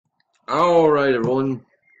Alright, everyone.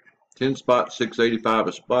 10 spots, 685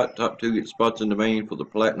 a spot. Top two get spots in the main for the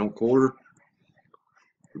Platinum quarter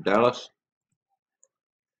for Dallas.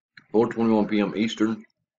 4:21 p.m. Eastern.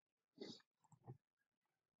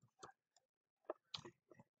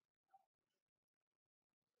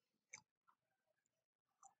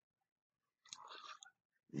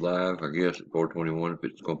 Live, I guess, at 4:21 if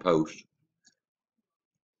it's going to post.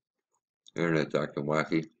 Internet's acting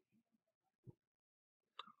wacky.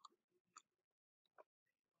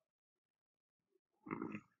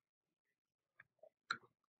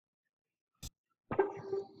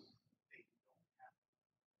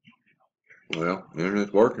 Well, the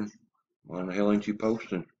internet's working. Why the hell ain't you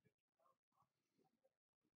posting?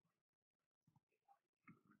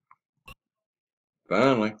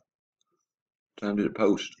 Finally. Time did it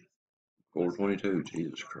post? 4:22.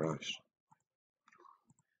 Jesus Christ.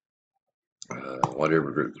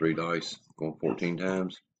 Whatever group 3 dice. Going 14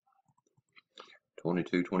 times.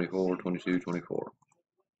 22, 24, 22, 24.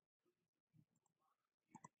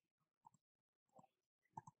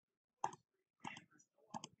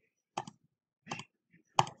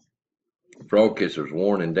 Frog Kissers,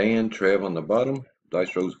 Warren and Dan. Trev on the bottom.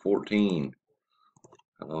 Dice rolls 14.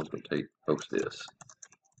 How long is it going to take to post this?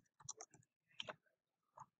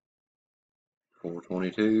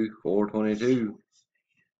 4:22, 4:22.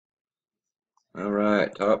 All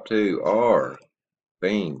right, top two are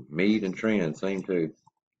Bing, Mead, and Tran, same two.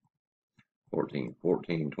 14,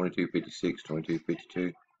 14, 22.56,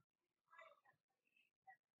 22.52.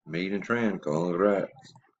 Mead and Tran, calling the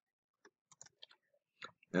rats.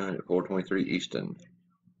 Down at 4:23 Easton.